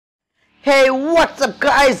Hey, what's up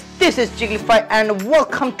guys, this is Jigglyfy and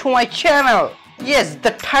welcome to my channel. Yes,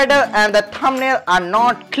 the title and the thumbnail are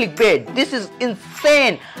not clickbait. This is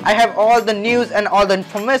insane. I have all the news and all the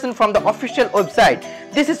information from the official website.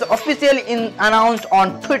 This is officially announced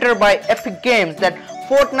on Twitter by Epic Games that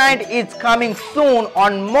Fortnite is coming soon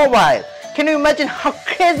on mobile. Can you imagine how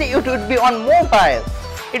crazy it would be on mobile?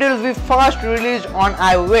 It will be first released on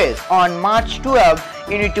iOS on March 12.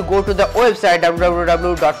 You need to go to the website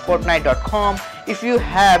www.fortnite.com. If you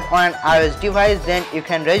have an iOS device, then you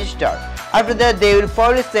can register. After that, they will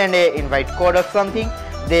probably send an invite code or something.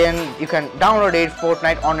 Then you can download it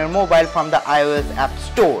Fortnite on your mobile from the iOS App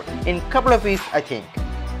Store in a couple of weeks, I think.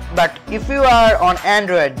 But if you are on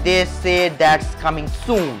Android, they say that's coming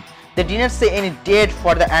soon. They didn't say any date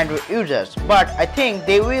for the Android users, but I think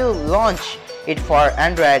they will launch it for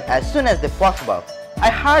Android as soon as they possible. I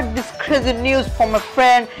heard this crazy news from a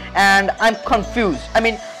friend and I'm confused. I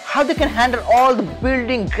mean, how they can handle all the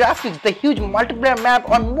building graphics, the huge multiplayer map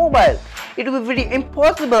on mobile? It will be very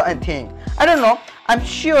impossible, I think. I don't know. I'm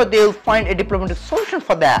sure they will find a diplomatic solution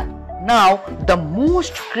for that. Now, the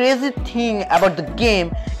most crazy thing about the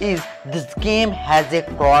game is this game has a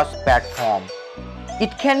cross-platform.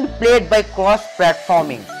 It can be played by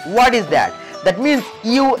cross-platforming. What is that? That means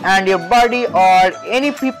you and your buddy or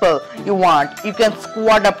any people you want, you can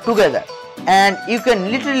squad up together and you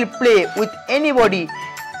can literally play with anybody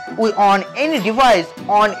on any device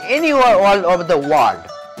on anywhere all over the world.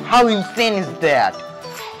 How insane is that?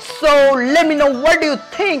 So let me know what do you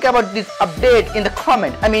think about this update in the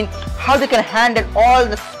comment. I mean, how they can handle all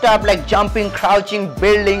the stuff like jumping, crouching,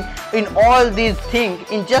 building in all these things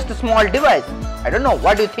in just a small device. I don't know,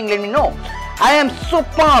 what do you think? Let me know. I am so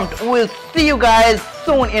pumped. We'll see you guys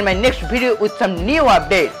soon in my next video with some new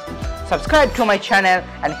updates. Subscribe to my channel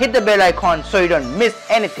and hit the bell icon so you don't miss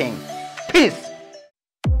anything. Peace.